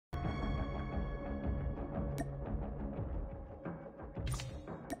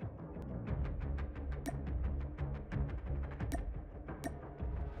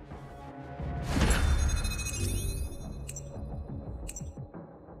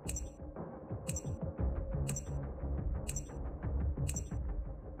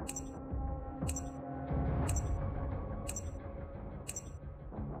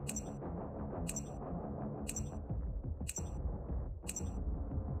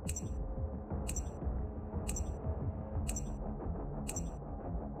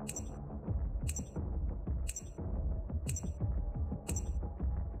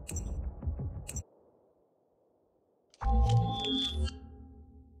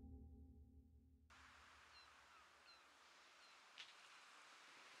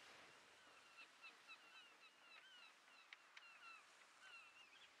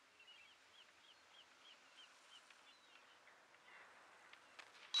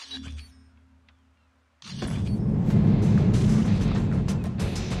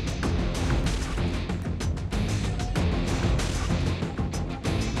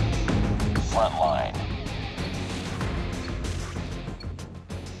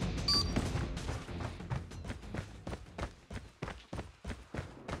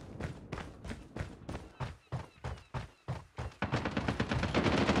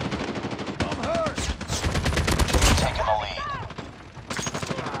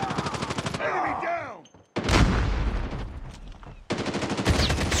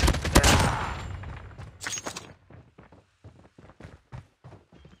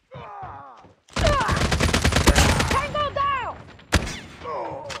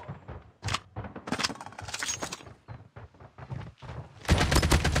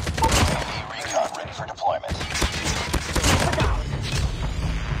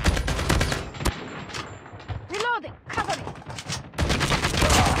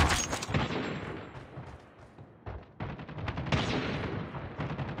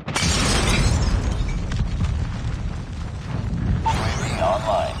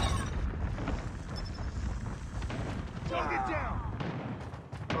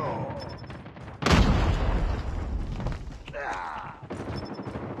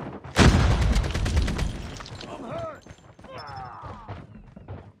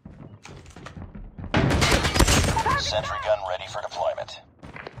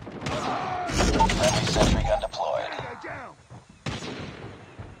Friendly sentry gun deployed.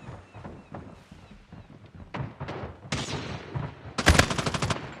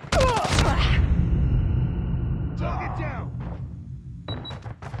 Target down.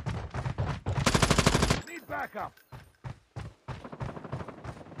 Need backup.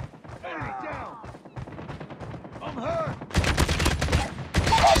 Enemy down. I'm hurt.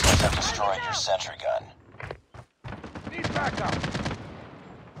 Hostiles have destroyed your sentry gun. Need backup.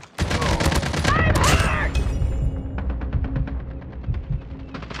 I'm hurt!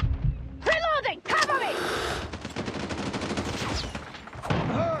 Reloading! Cover me! I'm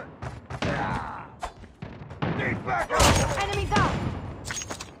hurt. Need backup. Enemy down!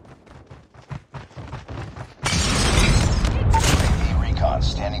 UAV recon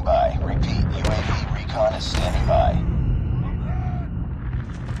standing by. Repeat, UAV recon is standing by.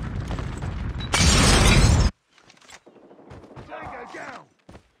 Tango down.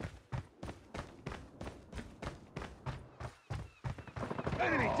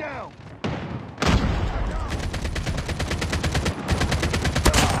 Enemy down.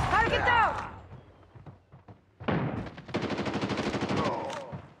 Target down!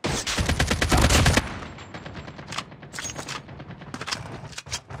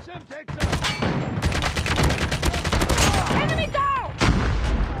 Semtex up. Enemy down!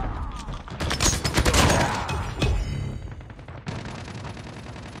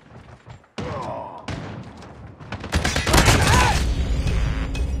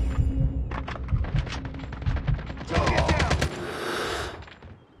 Target down.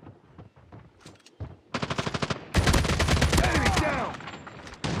 Enemy down.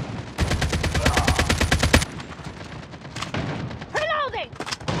 Reloading!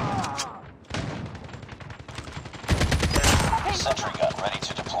 Sentry gun ready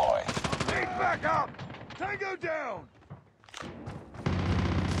to deploy. Need backup. Tango down.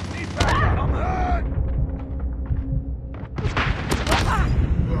 Need backup. I'm hurt.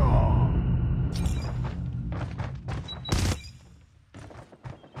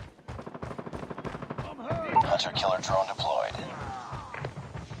 I'm hurt. Hunter killer drone deployed.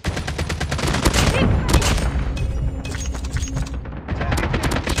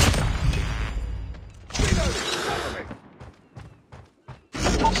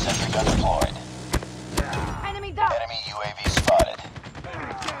 Sentry gun deployed. Enemy down! Enemy UAV spotted.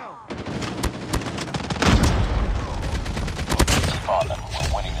 Enemy down. Keep on them. We're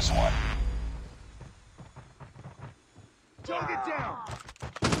winning this one. Target down.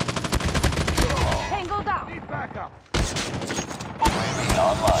 Tango down! Need backup. UAV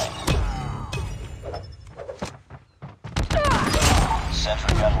online.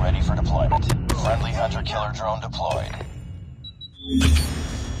 Sentry gun ready for deployment. Friendly hunter killer drone deployed.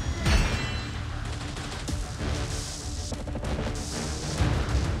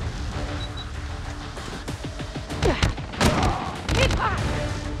 Need back!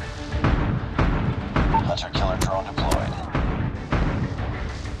 Hunter killer drone deployed.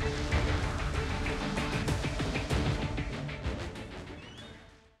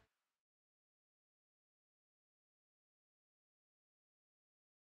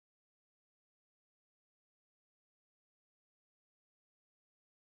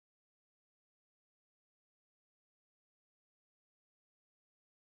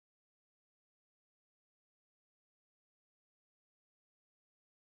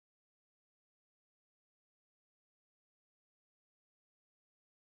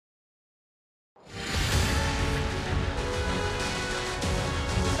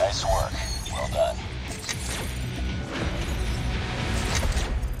 Nice work. Well done.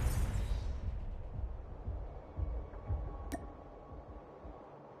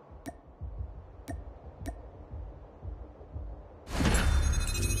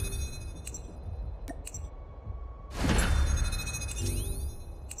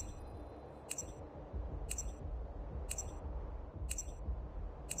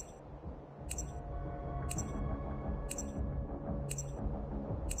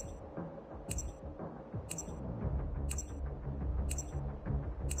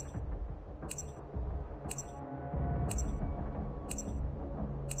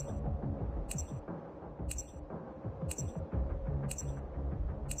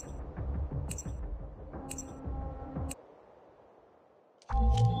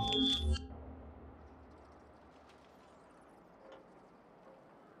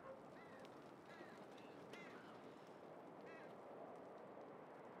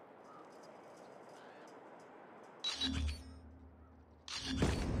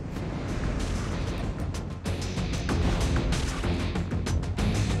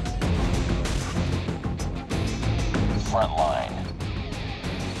 Frontline.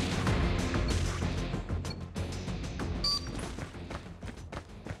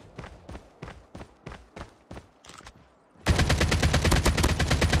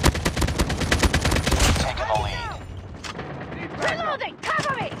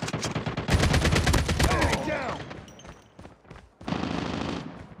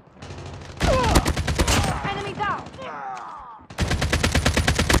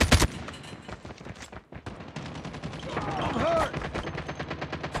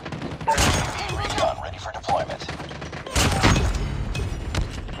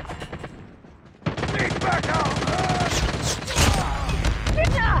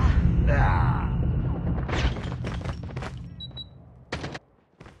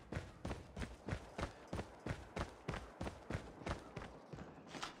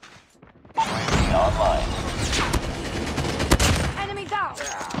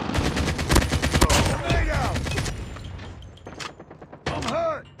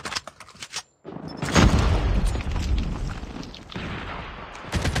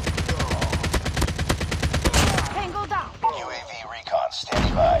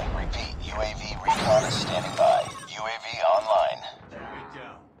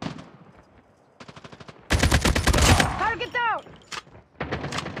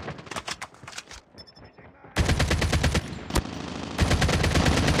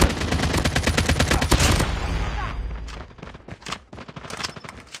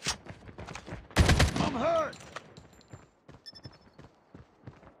 hurt!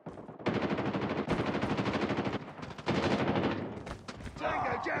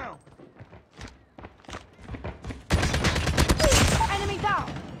 Tango down! Enemy down!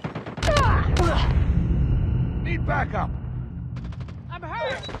 Need backup! I'm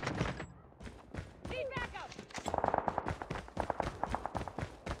hurt! Need backup!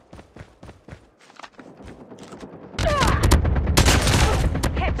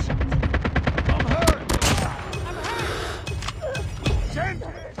 Headshot! I'm hurt! I'm hurt! Send!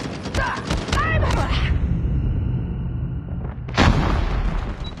 I'm hurt!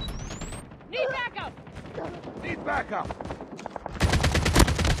 Need backup! Need backup!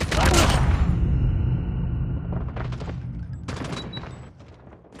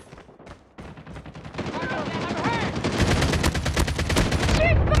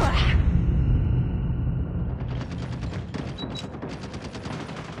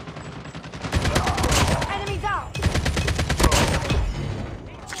 Enemy down!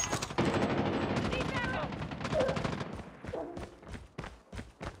 Need backup!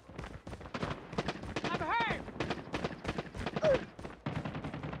 I'm hurt!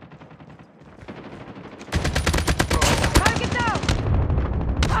 Target down!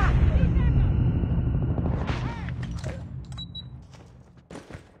 Need backup!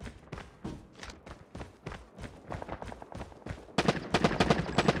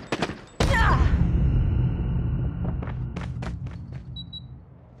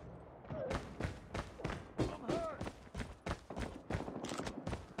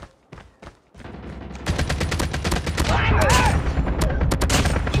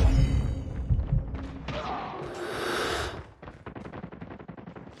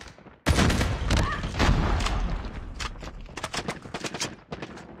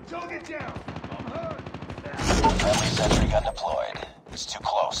 Target down! I'm hurt! Friendly sentry gun deployed. It's too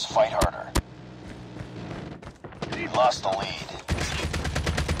close. Fight harder. We lost the lead.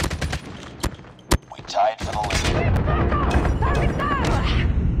 We tied for the lead. Target down!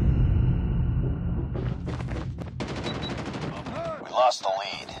 I'm hurt! We lost the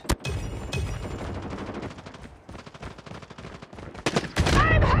lead.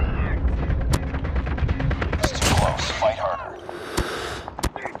 I'm hurt! It's too close. Fight harder.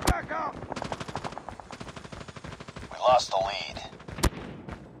 Need backup! We lost the lead.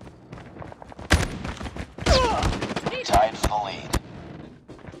 We tied for the lead.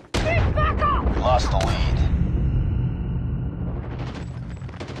 Need backup! We lost the lead.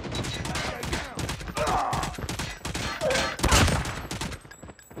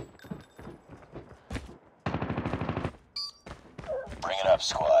 Bring it up,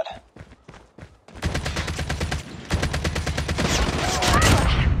 squad.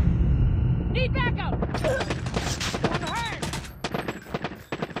 Need backup! I'm hurt!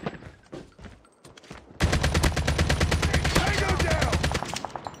 Tango down!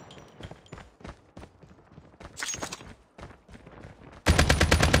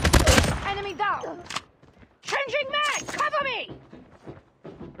 Enemy down! Changing mag! Cover me!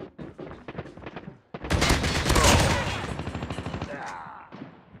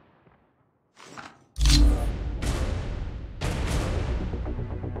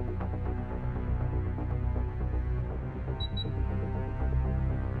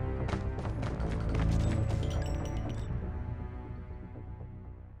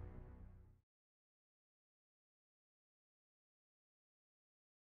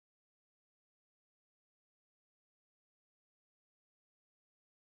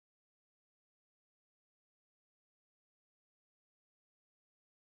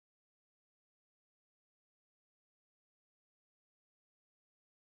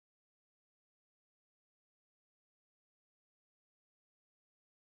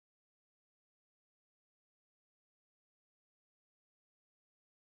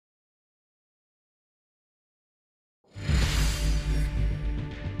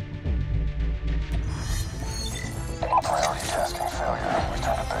 Priority tasking failure.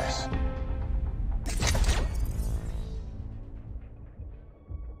 Return to base.